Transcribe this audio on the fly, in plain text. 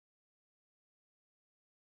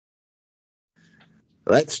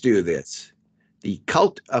Let's do this. The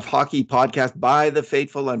Cult of Hockey podcast by the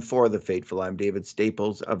faithful and for the faithful. I'm David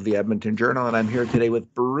Staples of the Edmonton Journal, and I'm here today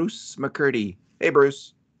with Bruce McCurdy. Hey,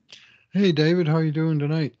 Bruce. Hey, David, how you doing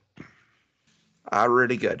tonight?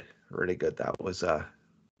 Really good. Really good. That was a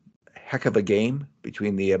heck of a game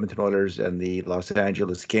between the Edmonton Oilers and the Los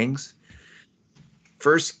Angeles Kings.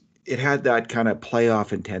 First, it had that kind of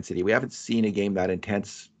playoff intensity. We haven't seen a game that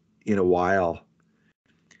intense in a while.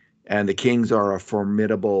 And the Kings are a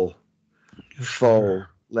formidable foe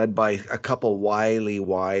led by a couple wily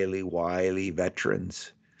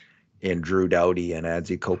veterans in Drew Doughty and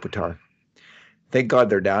Anze Kopitar. Thank God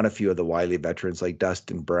they're down a few of the wily veterans like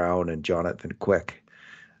Dustin Brown and Jonathan Quick.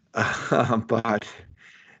 But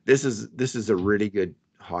this is a really good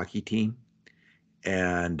hockey team,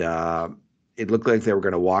 and it looked like they were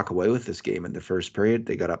going to walk away with this game in the first period.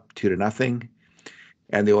 They got up 2-0,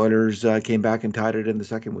 and the Oilers came back and tied it in the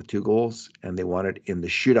second with 2 goals, and they won it in the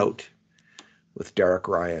shootout with Derek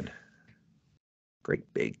Ryan.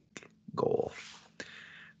 Great big goal.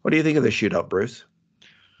 What do you think of the shootout, Bruce?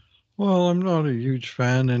 Well, I'm not a huge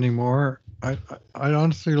fan anymore. I'd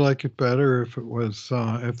honestly like it better if it was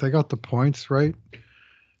if they got the points right.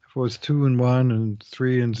 If it was 2-1 and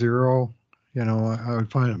 3-0, I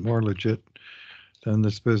would find it more legit than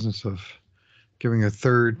this business of giving a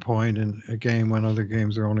third point in a game when other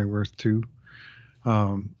games are only worth 2.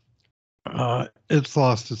 It's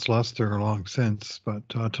lost its luster long since, but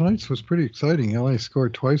tonight's was pretty exciting. LA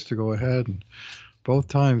scored twice to go ahead, and both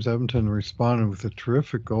times Edmonton responded with a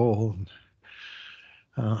terrific goal.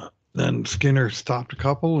 Then Skinner stopped a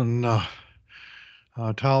couple, and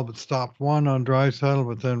Talbot stopped one on Draisaitl,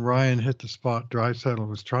 but then Ryan hit the spot Draisaitl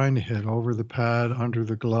was trying to hit, over the pad, under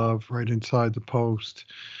the glove, right inside the post.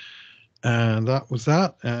 And that was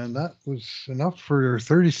that. And that was enough for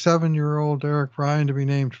 37-year-old Derek Ryan to be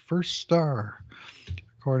named first star,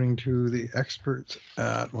 according to the experts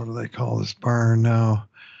at, what do they call this barn now?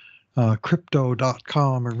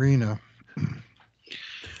 Crypto.com arena.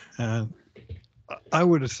 And I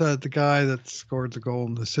would have said the guy that scored the goal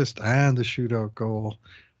and the assist and the shootout goal,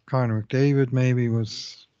 Connor McDavid, maybe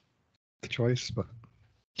was the choice, but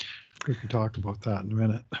we can talk about that in a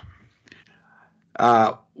minute.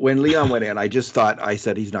 When Leon went in, I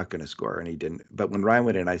said he's not going to score, and he didn't. But when Ryan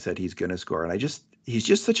went in, I said he's going to score, and he's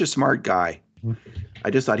just such a smart guy. I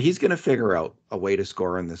just thought he's going to figure out a way to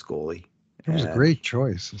score on this goalie. It was a great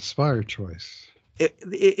choice, inspired choice.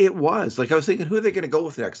 It was. Like, I was thinking, who are they going to go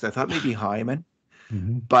with next? I thought maybe Hyman,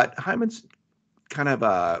 but Hyman's kind of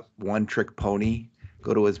a one-trick pony.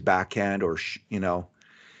 Go to his backhand, or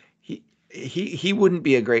he wouldn't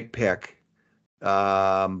be a great pick.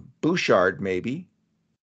 Bouchard maybe,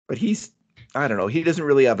 but I don't know. He doesn't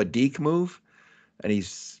really have a deke move, and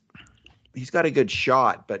he's got a good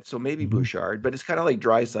shot, but so maybe Bouchard. But it's kind of like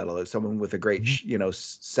Draisaitl, someone with a great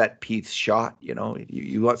set piece shot.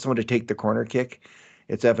 You want someone to take the corner kick,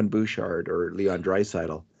 it's Evan Bouchard or Leon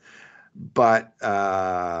Draisaitl. But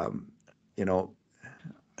it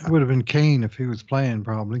would have been Kane if he was playing,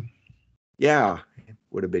 probably. Yeah,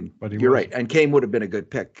 would have been. But you're right, and Kane would have been a good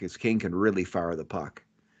pick because Kane can really fire the puck,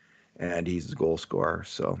 and he's a goal scorer.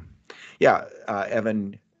 So, yeah,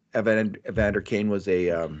 Evander Kane was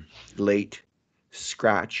a late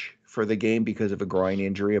scratch for the game because of a groin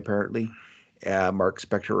injury, apparently. Mark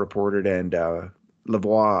Spector reported, and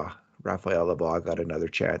Raphael Lavoie got another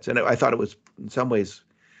chance. And I thought it was, in some ways,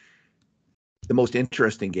 the most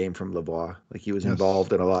interesting game from Lavoie. Like, he was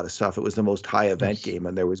involved in a lot of stuff. It was the most high-event game,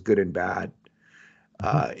 and there was good and bad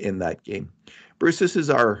in that game. Bruce, this is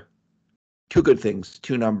our 2 good things,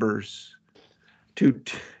 2 numbers, 2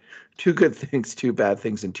 good things, 2 bad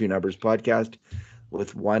things, and 2 numbers podcast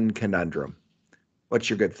with 1 conundrum. What's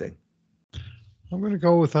your good thing? I'm going to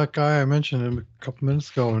go with that guy I mentioned a couple minutes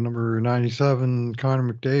ago, number 97,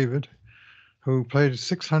 Connor McDavid, who played his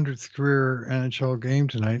 600th career NHL game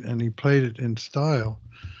tonight, and he played it in style,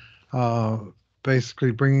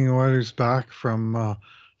 basically bringing Oilers back from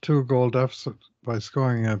 2-goal deficit by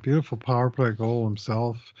scoring a beautiful power play goal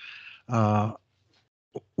himself,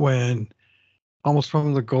 when almost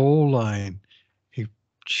from the goal line, he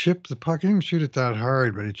chipped the puck. He didn't shoot it that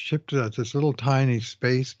hard, but he chipped it at this little tiny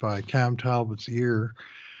space by Cam Talbot's ear,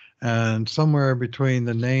 and somewhere between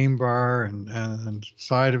the name bar and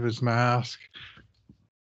side of his mask,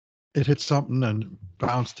 it hit something and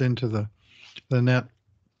bounced into the net.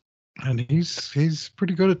 And he's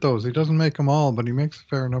pretty good at those. He doesn't make them all, but he makes a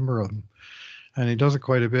fair number of them. And he does it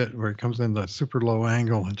quite a bit, where he comes in the super low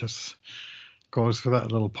angle and just goes for that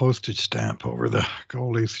little postage stamp over the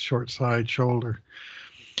goalie's short side shoulder.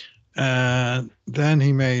 And then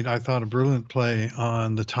he made, I thought, a brilliant play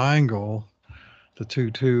on the tying goal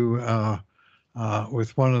the 2-2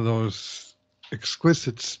 with one of those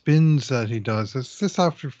exquisite spins that he does. It's just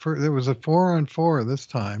there was a 4-on-4 this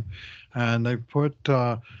time, and they put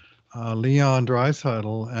Leon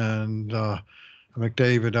Draisaitl and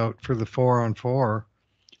McDavid out for the 4-on-4,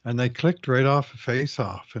 and they clicked right off a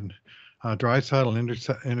face-off. And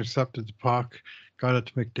Draisaitl intercepted the puck, got it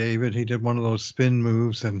to McDavid. He did one of those spin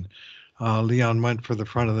moves, and Leon went for the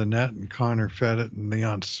front of the net, and Connor fed it, and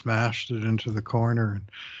Leon smashed it into the corner. And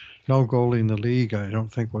no goalie in the league, I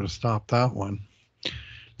don't think, would have stopped that one.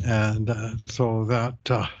 And so that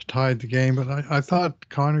tied the game. But I thought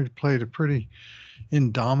Connor played a pretty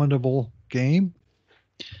indomitable game.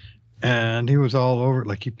 And he was all over it.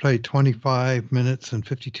 Like, he played 25 minutes and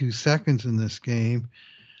 52 seconds in this game.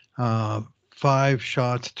 5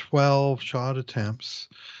 shots, 12 shot attempts.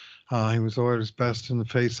 He was Oilers' best in the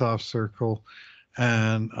face-off circle.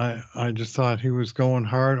 And I just thought he was going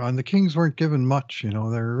hard. And the Kings weren't given much, you know.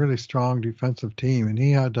 They're a really strong defensive team, and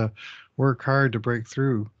he had to work hard to break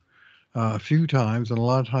through a few times, and a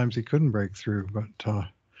lot of times he couldn't break through. But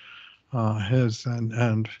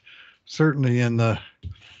and certainly in the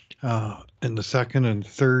second and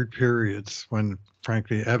third periods, when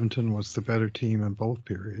frankly Edmonton was the better team in both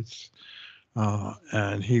periods,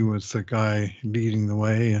 and he was the guy leading the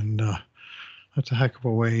way, and that's a heck of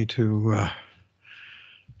a way to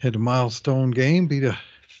hit a milestone game, beat a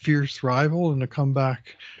fierce rival, and a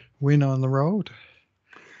comeback win on the road.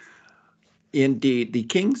 Indeed. The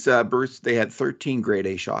Kings, Bruce, they had 13 grade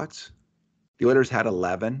A shots. The Oilers had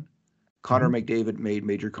 11. Connor McDavid made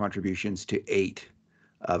major contributions to 8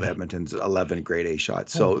 of Edmonton's 11 grade A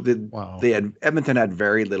shots. So Edmonton had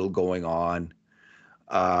very little going on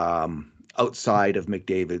outside of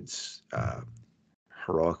McDavid's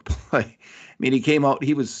heroic play. I mean, he came out,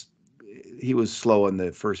 he was slow in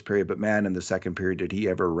the first period, but man, in the second period, did he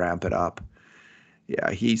ever ramp it up?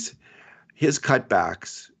 Yeah, his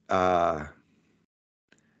cutbacks,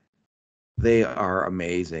 they are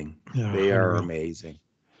amazing. Yeah, they are amazing.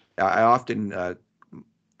 I often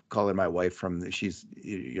call in my wife she's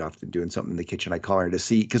often doing something in the kitchen. I call her to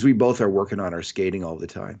see, because we both are working on our skating all the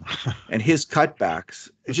time. And his cutbacks,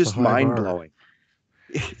 it's just mind-blowing.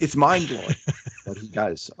 It's mind-blowing what he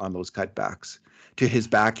does on those cutbacks to his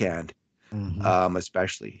backhand.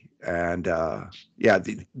 Especially. And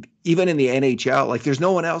even in the NHL, like, there's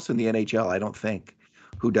no one else in the NHL, I don't think,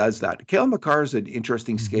 who does that. Cale Makar's an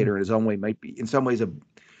interesting skater in his own way, might be in some ways a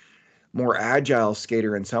more agile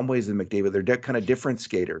skater in some ways than McDavid. They're kind of different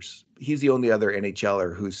skaters. He's the only other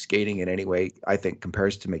NHLer who's skating in any way, I think,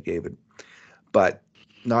 compares to McDavid, but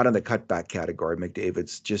not in the cutback category.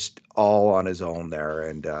 McDavid's just all on his own there.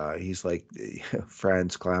 And he's like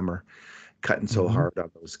Franz Klammer, cutting so hard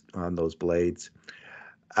on those blades.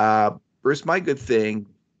 Bruce, my good thing,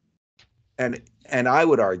 and I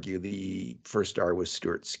would argue the first star was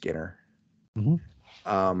Stuart Skinner. The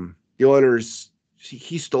Oilers,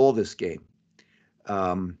 he stole this game.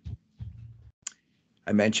 I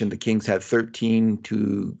mentioned the Kings had 13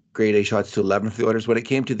 to grade A shots to 11 for the Oilers. When it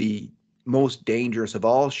came to the most dangerous of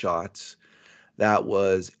all shots, that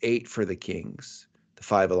was 8 for the Kings.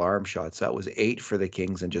 5 alarm shots. That was 8 for the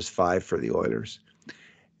Kings and just 5 for the Oilers.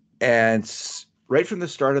 And right from the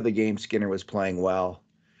start of the game, Skinner was playing well.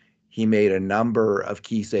 He made a number of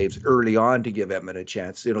key saves early on to give Edmonton a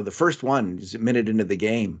chance. You know, the first one is a minute into the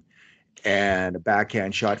game, and a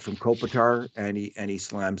backhand shot from Kopitar, and he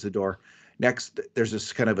slams the door. Next, there's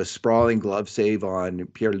this kind of a sprawling glove save on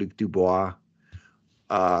Pierre-Luc Dubois,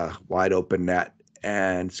 wide open net,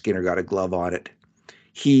 and Skinner got a glove on it.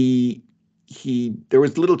 There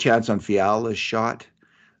was little chance on Fiala's shot,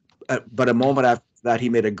 but a moment after that, he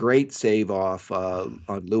made a great save off on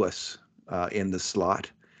Lewis in the slot.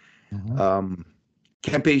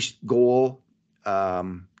 Kempe's goal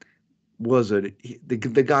was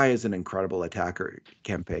the guy is an incredible attacker,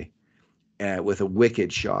 Kempe, with a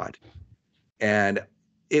wicked shot, and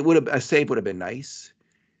a save would have been nice,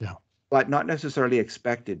 but not necessarily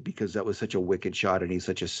expected, because that was such a wicked shot and he's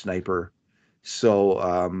such a sniper.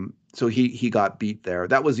 So he got beat there.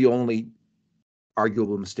 That was the only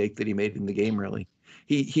arguable mistake that he made in the game, really.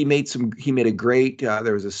 He made a great,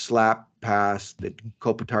 there was a slap pass that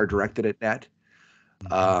Kopitar directed at net.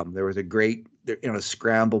 There was a great, a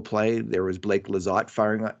scramble play. There was Blake Lizotte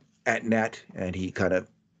firing at net, and he kind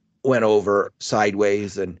of went over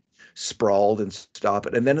sideways and sprawled and stopped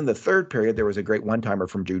it. And then in the third period, there was a great one-timer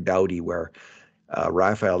from Drew Doughty where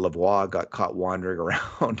Raphael Lavoie got caught wandering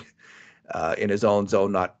around in his own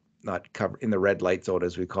zone, not cover in the red light zone,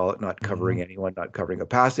 as we call it, not covering anyone, not covering a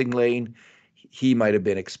passing lane. He might have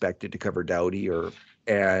been expected to cover Doughty,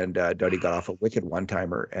 and Doughty got off a wicked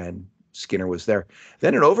one-timer and Skinner was there.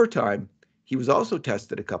 Then in overtime, he was also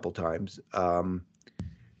tested a couple times. Well,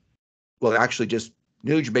 actually, just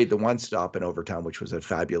Nuge made the one stop in overtime, which was a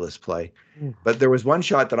fabulous play. But there was one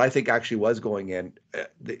shot that I think actually was going in.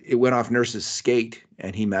 It went off Nurse's skate,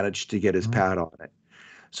 and he managed to get his pad on it.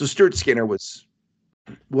 So Stuart Skinner was,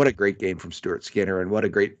 what a great game from Stuart Skinner, and what a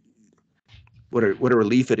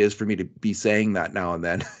relief it is for me to be saying that now and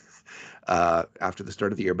then after the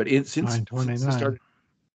start of the year. But since the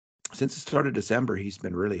start of December, he's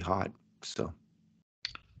been really hot. So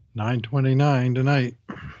 9:29 tonight.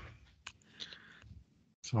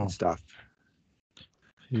 So stuff.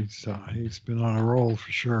 He's been on a roll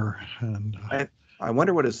for sure, and I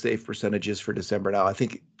wonder what his save percentage is for December now. I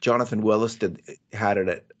think Jonathan Willis had it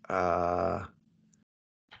at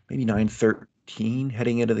maybe 913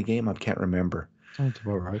 heading into the game. I can't remember. Sounds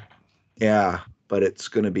about right. Yeah, but it's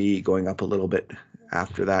going to be going up a little bit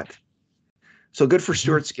after that. So good for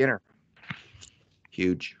Stuart Skinner.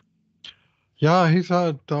 Huge. Yeah, he's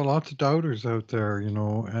had lots of doubters out there, and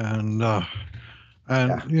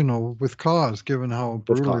with cause, given how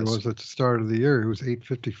brutal he was at the start of the year. He was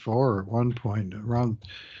 854 at one point around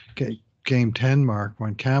game 10 mark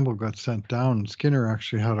when Campbell got sent down. Skinner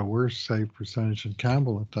actually had a worse save percentage than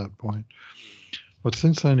Campbell at that point. But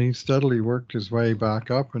since then, he's steadily worked his way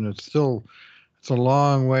back up, and it's a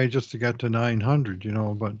long way just to get to 900,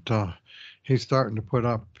 but he's starting to put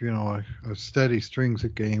up, a steady strings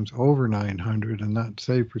of games over 900, and that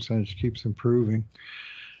save percentage keeps improving.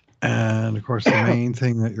 And of course, the main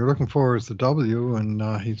thing that you're looking for is the W,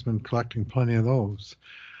 and he's been collecting plenty of those.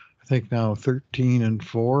 I think now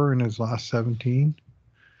 13-4 in his last 17.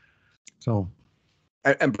 So,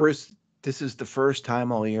 and Bruce, this is the first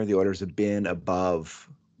time all year the Oilers have been above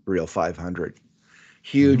real 500.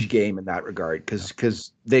 Huge game in that regard,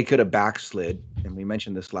 because they could have backslid, and we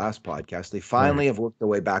mentioned this last podcast. They finally have worked their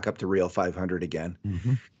way back up to real 500 again.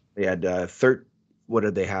 They had what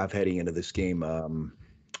did they have heading into this game?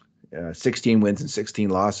 16 wins and 16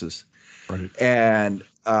 losses. Right. And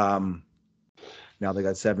now they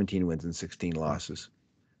got 17 wins and 16 losses.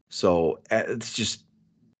 So it's just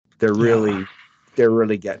they're really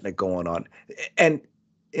getting it going on. And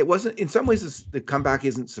it wasn't, in some ways, the comeback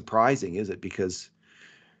isn't surprising, is it? Because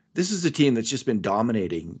this is a team that's just been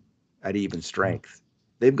dominating at even strength.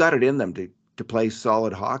 They've got it in them to play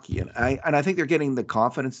solid hockey, and I think they're getting the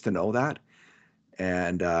confidence to know that.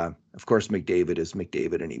 And of course, McDavid is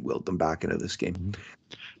McDavid, and he willed them back into this game.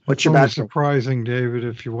 What's your bad surprising, David,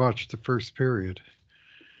 if you watch the first period?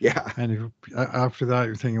 Yeah. And after that,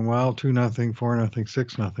 you're thinking, well, 2-0, 4-0,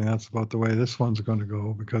 6-0. That's about the way this one's going to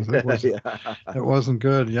go, because it wasn't, it wasn't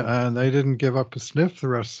good. Yeah, and they didn't give up a sniff the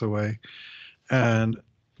rest of the way. And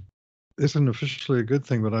this isn't officially a good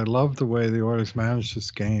thing, but I love the way the Oilers managed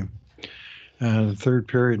this game. And the third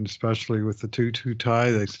period, especially with the 2-2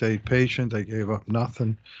 tie, they stayed patient. They gave up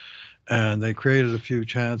nothing. And they created a few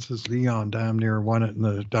chances. Leon damn near won it in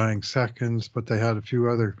the dying seconds, but they had a few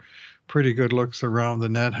other pretty good looks around the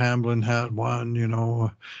net. Hamblin had one,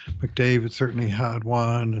 McDavid certainly had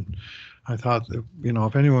one. And I thought that,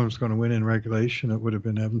 if anyone was going to win in regulation, it would have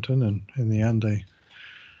been Edmonton. And in the end,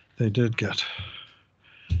 they did get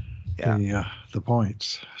the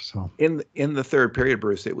points. So in the third period,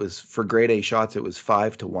 Bruce, it was for grade A shots. It was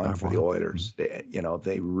 5-1 for the Oilers.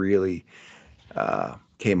 They really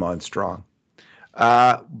came on strong.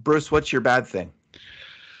 Bruce, what's your bad thing?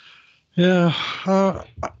 Yeah,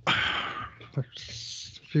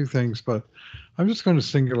 there's a few things, but I'm just going to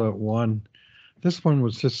single out one. This one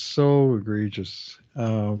was just so egregious.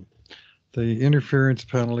 The interference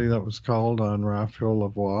penalty that was called on Raphael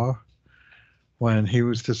Lavoie, when he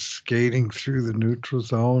was just skating through the neutral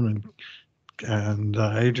zone, and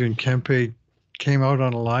Adrian Kempe came out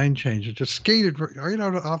on a line change and just skated right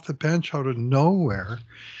off the bench out of nowhere,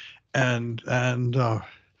 and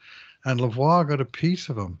Lavoie got a piece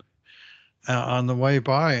of him on the way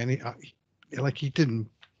by, and he didn't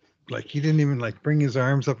even bring his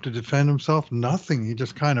arms up to defend himself. Nothing. He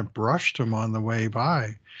just kind of brushed him on the way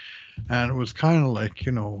by, and it was kind of like,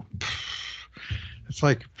 it's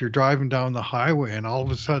like if you're driving down the highway and all of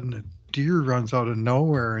a sudden a deer runs out of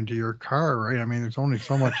nowhere into your car, right? I mean, there's only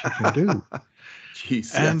so much you can do.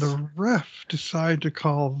 Jeez, and the ref decided to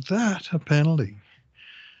call that a penalty.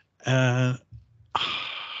 And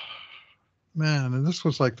man, and this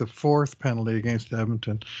was like the fourth penalty against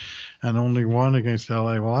Edmonton and only one against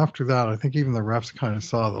LA. Well, after that, I think even the refs kind of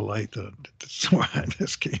saw the light that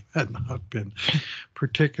this game had not been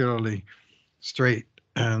particularly straight.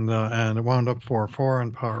 And it wound up 4-4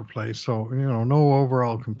 on power play. So, no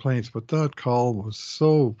overall complaints, but that call was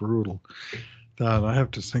so brutal that. I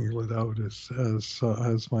have to single it out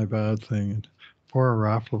as my bad thing. And poor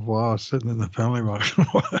Raph Lavoie sitting in the penalty box.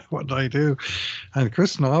 What did I do? And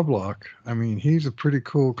Chris Knobloch, I mean, he's a pretty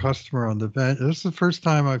cool customer on the bench. This is the first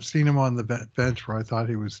time I've seen him on the bench where I thought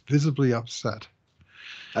he was visibly upset.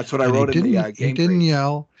 That's what I And wrote in the he game didn't grades.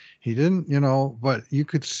 yell. He didn't, but you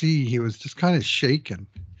could see he was just kind of shaken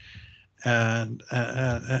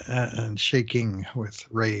and shaking with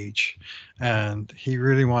rage. And he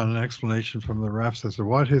really wanted an explanation from the refs as to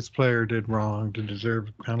what his player did wrong to deserve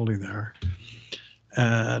a penalty there.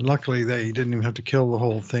 And luckily, they didn't even have to kill the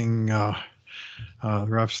whole thing. The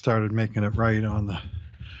refs started making it right on the.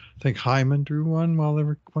 I think Hyman drew one while they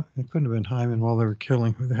were. It couldn't have been Hyman while they were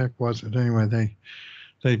killing. Who the heck was it? Anyway,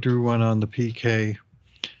 they drew one on the PK,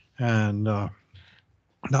 and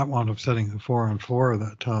that wound up setting the 4-on-4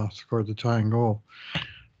 that scored the tying goal.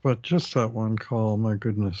 But just that one call, my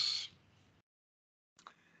goodness.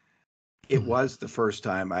 It was the first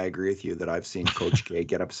time, I agree with you, that I've seen Coach K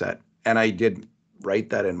get upset. And I did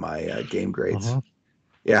write that in my game grades. Uh-huh.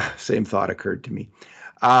 Yeah, same thought occurred to me.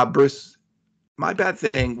 Bruce, my bad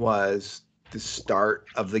thing was the start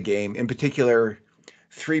of the game. In particular,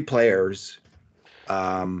 three players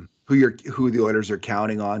who the Oilers are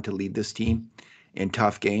counting on to lead this team in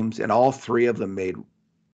tough games, and all three of them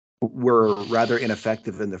were rather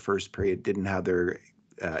ineffective in the first period. Didn't have their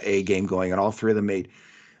A game going, and all three of them made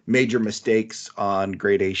major mistakes on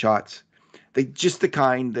grade A shots. Just the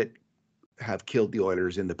kind that have killed the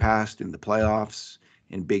Oilers in the past, in the playoffs,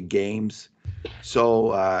 in big games.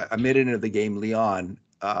 So a minute into the game, Leon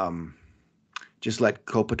just let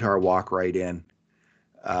Kopitar walk right in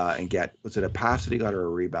and get, was it a pass that he got or a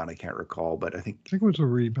rebound? I can't recall, but I think it was a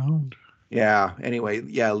rebound. Yeah. Anyway,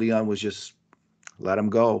 yeah, Leon was just let him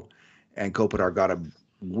go, and Kopitar got a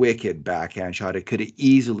wicked backhand shot. It could have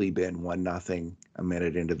easily been 1-0 a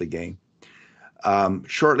minute into the game.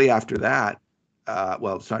 Shortly after that,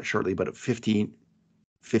 well, it's not shortly, but 15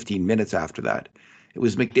 minutes after that, it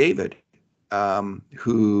was McDavid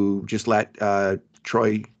who just let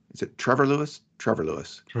Trevor Lewis? Trevor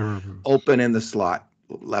Lewis open in the slot,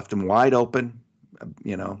 left him wide open,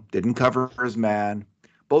 didn't cover his man.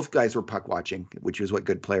 Both guys were puck watching, which is what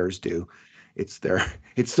good players do. It's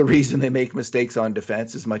the reason they make mistakes on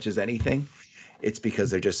defense as much as anything. It's because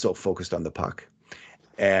they're just so focused on the puck.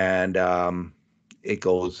 And it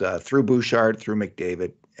goes through Bouchard, through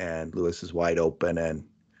McDavid, and Lewis is wide open and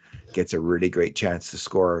gets a really great chance to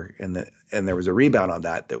score. And there was a rebound on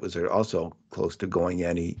that was also close to going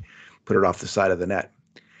in. He put it off the side of the net.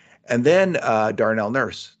 And then Darnell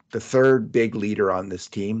Nurse, the third big leader on this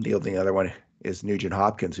team. The only other one is Nugent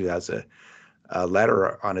Hopkins, who has a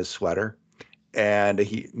letter on his sweater. And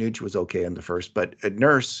Nuge was okay in the first, but at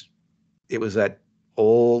Nurse, it was that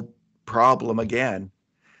old problem again,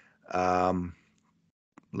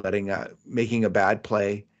 making a bad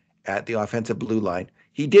play at the offensive blue line.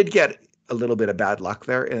 He did get a little bit of bad luck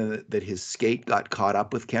there in that his skate got caught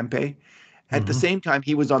up with Kempe. At the same time,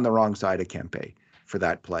 he was on the wrong side of Kempe for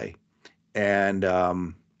that play. And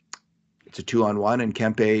it's a 2-on-1, and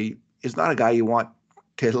Kempe is not a guy you want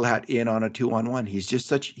to let in on a 2-on-1.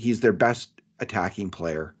 He's their best attacking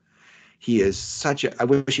player. I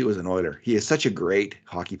wish he was an Oiler. He is such a great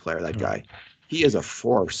hockey player, that guy. He is a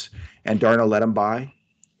force. And Darno let him by.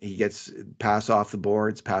 He gets pass up the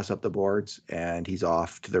boards, and he's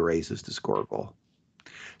off to the races to score a goal.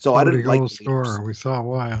 So I didn't like the score. We saw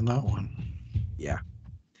why on that one. Yeah.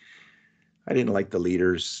 I didn't like the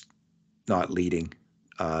leaders not leading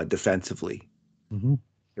defensively.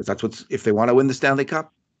 Because that's if they want to win the Stanley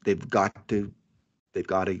Cup, they've got to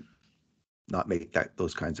not make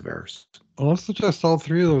those kinds of errors. Well, let's suggest all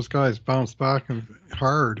three of those guys bounced back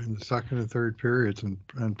hard in the second and third periods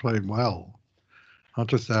and played well. Not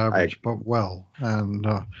just average, but well. And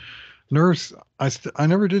Nurse, I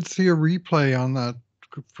never did see a replay on that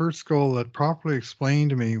first goal that properly explained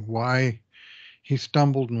to me why he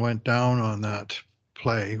stumbled and went down on that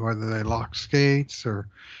play, whether they locked skates or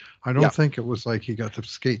I don't think it was like he got the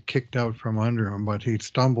skate kicked out from under him, but he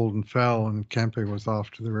stumbled and fell, and Kempe was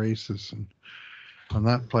off to the races. And on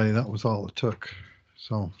that play, that was all it took.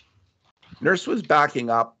 So Nurse was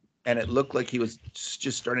backing up, and it looked like he was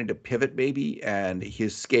just starting to pivot maybe, and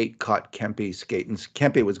his skate caught Kempe's skate, and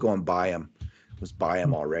Kempe was going by him,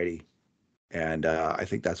 already. And I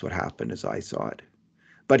think that's what happened as I saw it.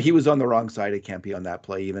 But he was on the wrong side of Kempe on that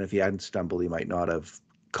play. Even if he hadn't stumbled, he might not have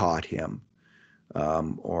caught him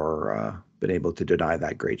or been able to deny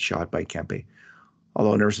that great shot by Kempe.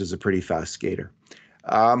 Although Nurse is a pretty fast skater.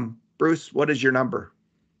 Bruce, what is your number?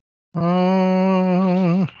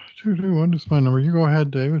 221 is my number. You go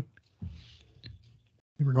ahead, David.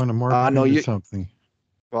 You were going to market No, into you. something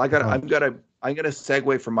Well, about. I'm gonna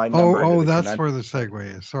segue from my Oh, number into oh, the that's conundrum. where the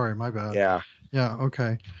segue is. Sorry, my bad. Yeah. Yeah,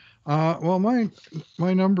 okay. Well, my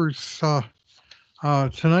numbers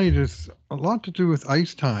tonight is a lot to do with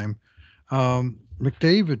ice time.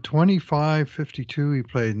 McDavid 25:52 he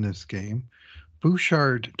played in this game.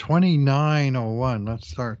 Bouchard 29:01. Let's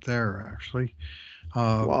start there actually.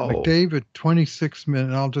 Whoa. McDavid 26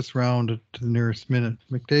 minutes. I'll just round it to the nearest minute.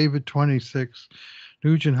 McDavid 26.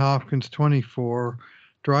 Nugent Hopkins 24.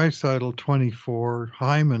 Draisaitl 24.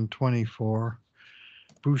 Hyman 24.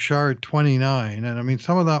 Bouchard 29. And I mean,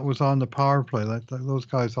 some of that was on the power play. Those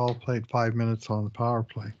guys all played 5 minutes on the power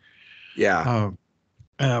play. Yeah.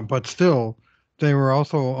 Uh, but still, they were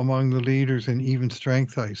also among the leaders in even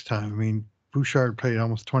strength ice time. I mean, Bouchard played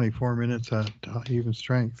almost 24 minutes at even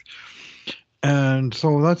strength. And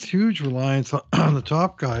so that's huge reliance on the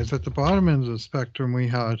top guys. At the bottom end of the spectrum, we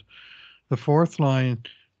had the fourth line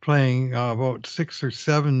playing about 6 or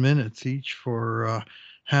 7 minutes each for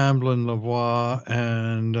Hamblin, Lavoie,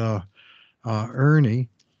 and Ernie.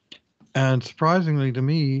 And surprisingly to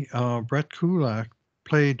me, Brett Kulak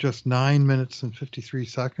played just 9 minutes and 53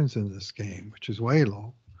 seconds in this game, which is way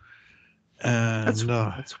low. That's And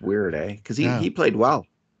that's weird, eh? Because yeah, he played well.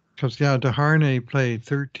 because yeah, DeHarnay played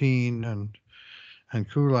 13 and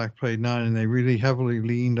Kulak played 9, and they really heavily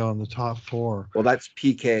leaned on the top four. Well, that's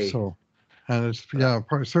PK. So, and it's yeah,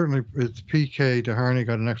 certainly it's PK. DeHarnay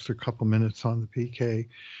got an extra couple minutes on the PK.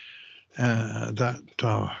 That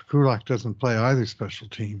Kulak doesn't play either special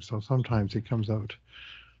team, so sometimes he comes out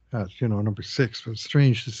at number 6. But it's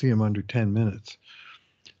strange to see him under 10 minutes.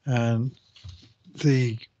 And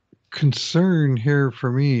the concern here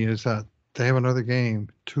for me is that they have another game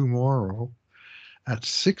tomorrow at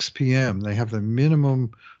 6 p.m. They have the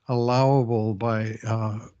minimum allowable by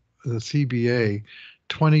the CBA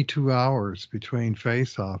 22 hours between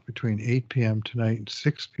face-off, between 8 p.m. tonight and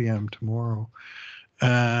 6 p.m. tomorrow.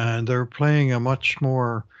 And they're playing a much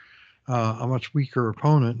weaker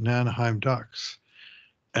opponent in Anaheim Ducks.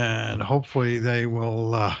 And hopefully they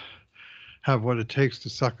will have what it takes to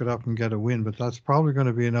suck it up and get a win. But that's probably going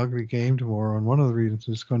to be an ugly game tomorrow. And one of the reasons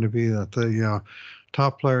is going to be that the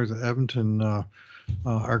top players at Edmonton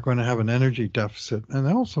are going to have an energy deficit. And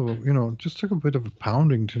also, just took a bit of a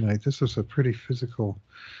pounding tonight. This was a pretty physical,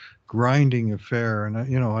 grinding affair. And,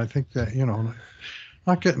 I think that,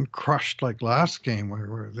 not getting crushed like last game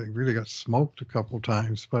where they really got smoked a couple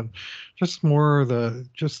times, but just more the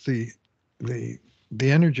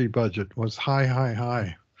energy budget was high, high,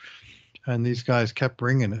 high. And these guys kept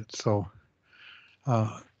bringing it. So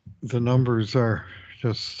the numbers are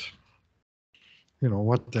just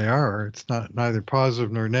what they are. It's not neither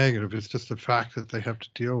positive nor negative. It's just the fact that they have to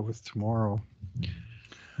deal with tomorrow.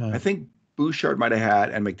 I think Bouchard might have had,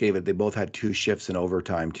 and McDavid, they both had 2 shifts in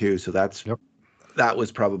overtime too. So Yep. that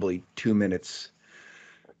was probably 2 minutes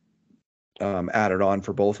added on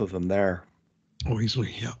for both of them there. Oh,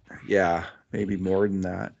 easily, yeah. Yeah, maybe more than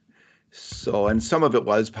that. So, and some of it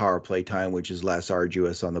was power play time, which is less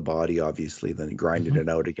arduous on the body, obviously, than grinding it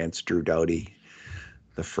out against Drew Doughty,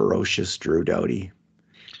 the ferocious Drew Doughty.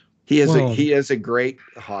 He is a great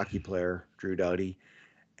hockey player, Drew Doughty,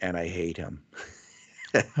 and I hate him.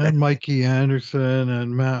 And Mikey Anderson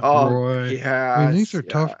and Matt Roy. I mean, these Yes, are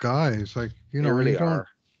tough guys. Like, they really you don't, are.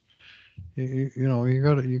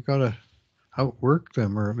 you gotta outwork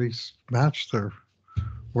them or at least match their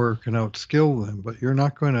work and outskill them. But you're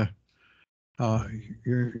not going to,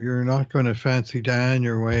 you're not going to fancy Dan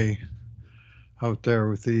your way out there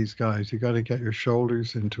with these guys. You got to get your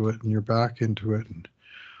shoulders into it and your back into it and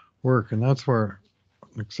work. And that's where,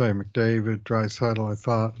 like say, McDavid, Draisaitl, I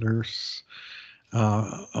thought Nurse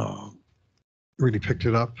really picked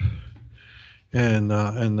it up in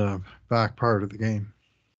the back part of the game.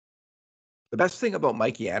 The best thing about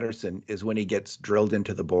Mikey Anderson is when he gets drilled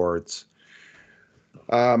into the boards.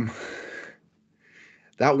 That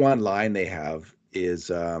one line they have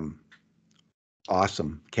is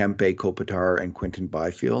awesome. Kempe, Kopitar, and Quinton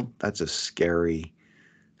Byfield. That's a scary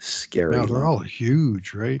Yeah, they're line. all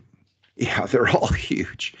huge, right? Yeah, they're all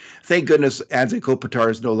huge. Thank goodness Anze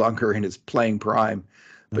Kopitar is no longer in his playing prime,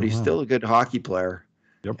 but he's still a good hockey player.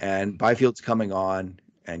 Yep. And Byfield's coming on,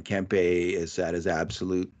 and Kempe is at his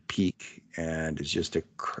absolute peak, and is just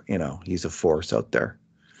he's a force out there.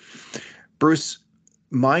 Bruce,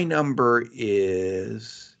 my number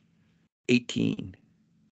is 18.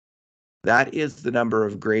 That is the number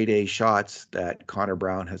of grade A shots that Connor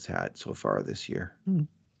Brown has had so far this year.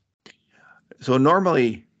 So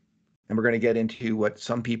normally, and we're going to get into what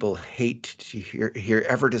some people hate to hear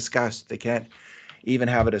ever discussed. They can't even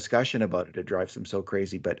have a discussion about it. It drives them so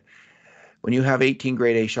crazy. But When you have 18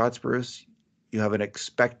 grade A shots, Bruce, you have an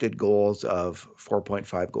expected goals of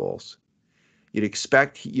 4.5 goals. You'd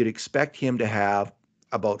expect him to have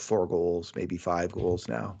about 4 goals, maybe 5 goals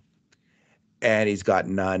now. And he's got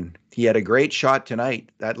none. He had a great shot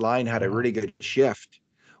tonight. That line had a really good shift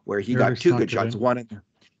where he Nearly got 2 good snuck it shots, in.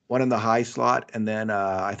 one in the high slot, and then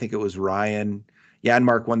I think it was Ryan.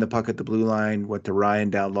 Janmark won the puck at the blue line, went to Ryan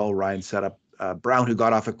down low. Ryan set up Brown, who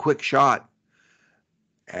got off a quick shot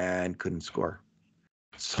and couldn't score.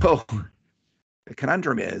 So the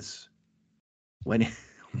conundrum is when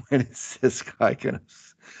when is this guy gonna,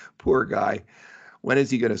 poor guy, when is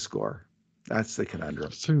he gonna score? That's the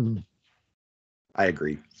conundrum. Soon. I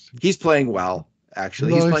agree. He's playing well,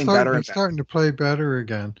 actually. He's Well, playing better he's and better. starting to play better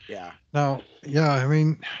again. Yeah. Now, yeah, I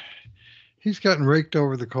mean, he's gotten raked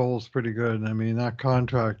over the coals pretty good. I mean, that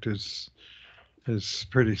contract is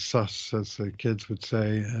pretty sus, as the kids would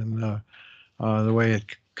say, and the way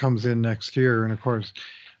it comes in next year. And of course,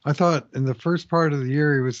 I thought in the first part of the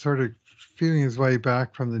year he was sort of feeling his way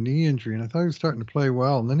back from the knee injury, and I thought he was starting to play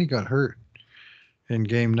well. And then he got hurt in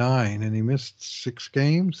Game 9, and he missed 6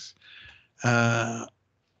 games. But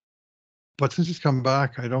since he's come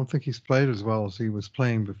back, I don't think he's played as well as he was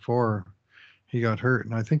playing before he got hurt,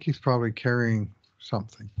 and I think he's probably carrying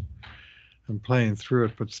something and playing through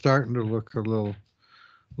it, but starting to look a little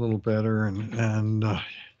better. And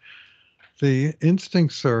the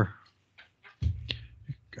instincts are.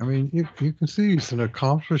 I mean, you can see he's an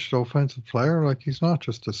accomplished offensive player. Like, he's not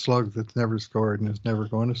just a slug that's never scored and is never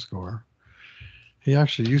going to score. He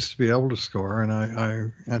actually used to be able to score, and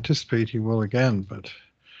I anticipate he will again. But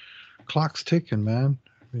clock's ticking, man.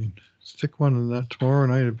 I mean, stick one in that tomorrow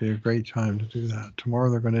night. It'd be a great time to do that. Tomorrow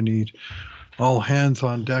they're going to need all hands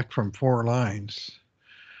on deck from 4 lines,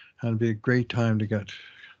 and it'd be a great time to get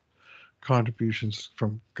contributions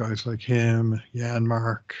from guys like him,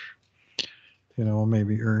 Janmark,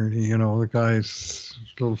 maybe Ernie, the guys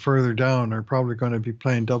a little further down are probably going to be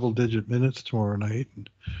playing double-digit minutes tomorrow night.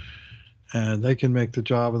 And they can make the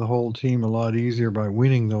job of the whole team a lot easier by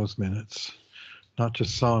winning those minutes, not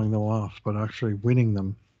just sawing them off, but actually winning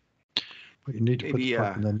them. But you need to put the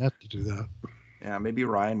puck in the net to do that. Yeah, maybe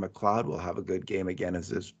Ryan McLeod will have a good game again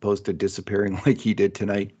as opposed to disappearing like he did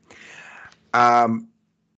tonight.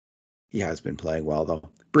 He has been playing well, though.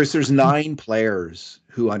 Bruce, there's 9 players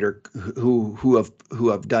who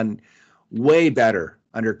have done way better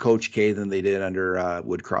under Coach K than they did under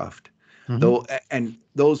Woodcroft. Though, and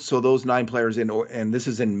those 9 players and this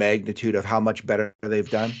is in magnitude of how much better they've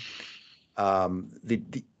done.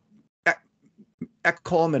 The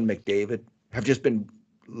Ekholm and McDavid have just been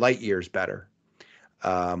light years better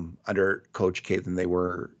under Coach K than they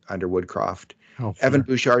were under Woodcroft. Evan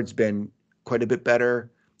Bouchard's been quite a bit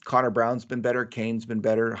better. Connor Brown's been better. Kane's been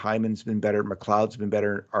better. Hyman's been better. McLeod's been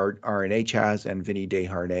better. RNH has, and Vinny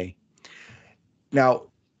Desharnais. Now,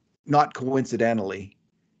 not coincidentally,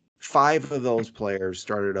 5 of those players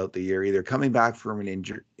started out the year either coming back from an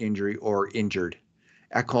injury or injured.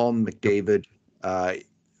 Ekholm, McDavid,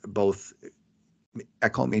 both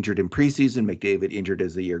Ekholm injured in preseason, McDavid injured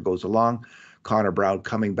as the year goes along. Connor Brown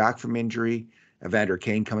coming back from injury. Evander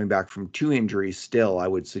Kane coming back from 2 injuries still, I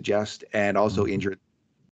would suggest, and also injured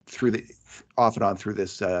off and on through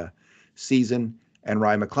this season. And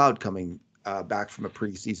Ryan McLeod coming back from a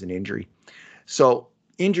preseason injury. So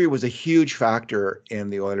injury was a huge factor in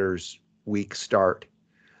the Oilers' weak start.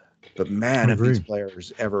 But man, if these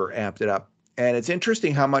players ever amped it up. And it's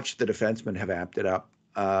interesting how much the defensemen have amped it up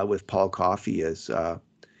with Paul Coffey as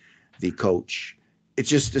the coach. It's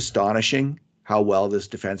just astonishing how well this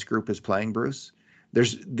defense group is playing, Bruce.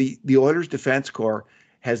 There's the Oilers' defense core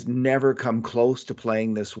has never come close to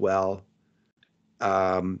playing this well.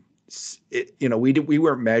 We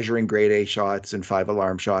weren't measuring grade A shots and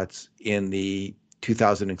 5-alarm shots in the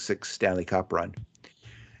 2006 Stanley Cup run.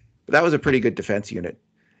 But that was a pretty good defense unit.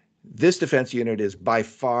 This defense unit is by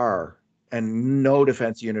far, and no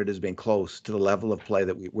defense unit has been close to the level of play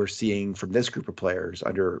that we're seeing from this group of players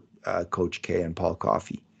under Coach K and Paul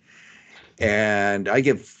Coffey. And I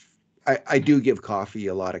do give Coffey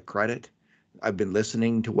a lot of credit. I've been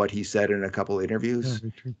listening to what he said in a couple of interviews.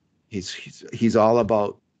 Yeah, he's all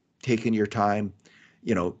about taking your time,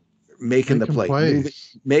 making the play,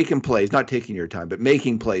 making plays, not taking your time, but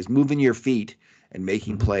making plays, moving your feet and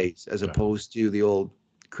making plays, as opposed to the old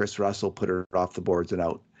Chris Russell put it off the boards and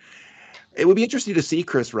out. It would be interesting to see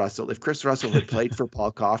Chris Russell, if Chris Russell had played for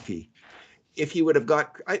Paul Coffey, if he would have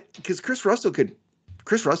because Chris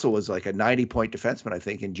Russell was like a 90-point defenseman, I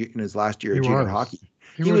think, in his last year of junior hockey.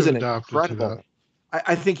 He was an incredible.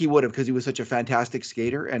 I think he would have, because he was such a fantastic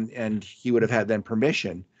skater, and he would have had then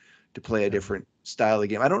permission to play a different style of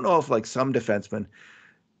game. I don't know if like some defensemen.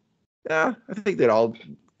 Yeah, I think that all.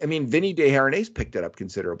 I mean, Vinny Desharnais picked it up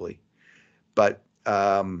considerably, but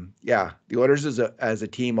yeah, the Oilers as a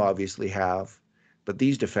team obviously have, but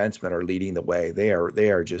these defensemen are leading the way. They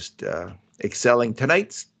are just excelling.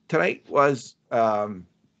 Tonight was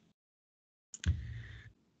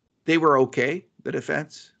they were okay, the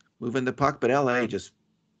defense moving the puck, but LA just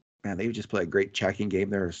man, they just play a great checking game.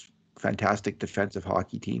 They're a fantastic defensive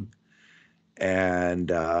hockey team,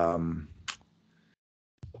 and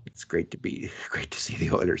it's great to see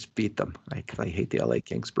the Oilers beat them. I hate the LA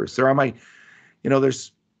Kings, Bruce. There are my,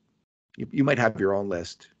 there's you might have your own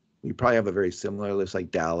list. You probably have a very similar list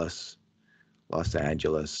like Dallas, Los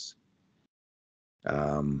Angeles,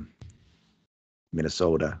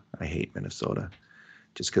 Minnesota. I hate Minnesota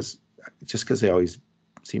just because they always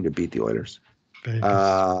seem to beat the Oilers.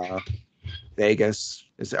 Vegas. Vegas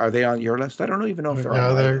are they on your list? I don't even know if they're on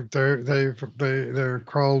Yeah, my list. they're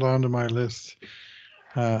crawled onto my list.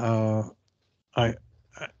 I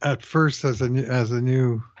at first as a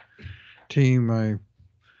new team, I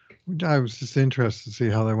was just interested to see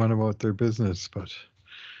how they went about their business, but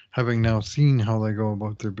having now seen how they go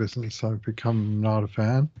about their business, I've become not a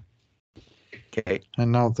fan. Okay.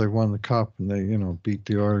 And now that they won the cup and they, beat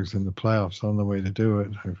the Oilers in the playoffs on the way to do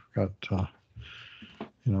it, I've got, I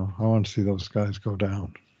want to see those guys go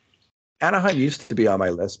down. Anaheim used to be on my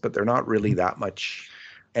list, but they're not really that much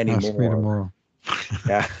anymore. Ask me tomorrow.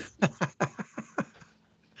 Yeah.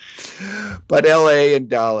 But LA and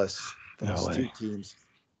Dallas, those LA. two teams.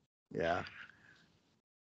 Yeah.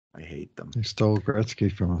 I hate them. They stole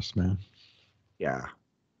Gretzky from us, man. Yeah.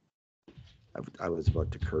 I was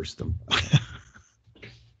about to curse them.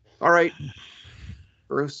 All right,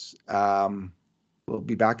 Bruce. We'll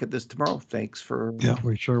be back at this tomorrow. Thanks for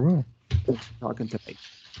we sure will. talking tonight.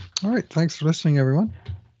 All right. Thanks for listening, everyone.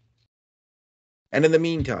 And in the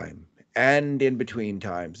meantime, and in between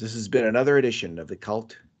times, this has been another edition of the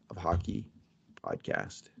Cult of Hockey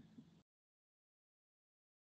podcast.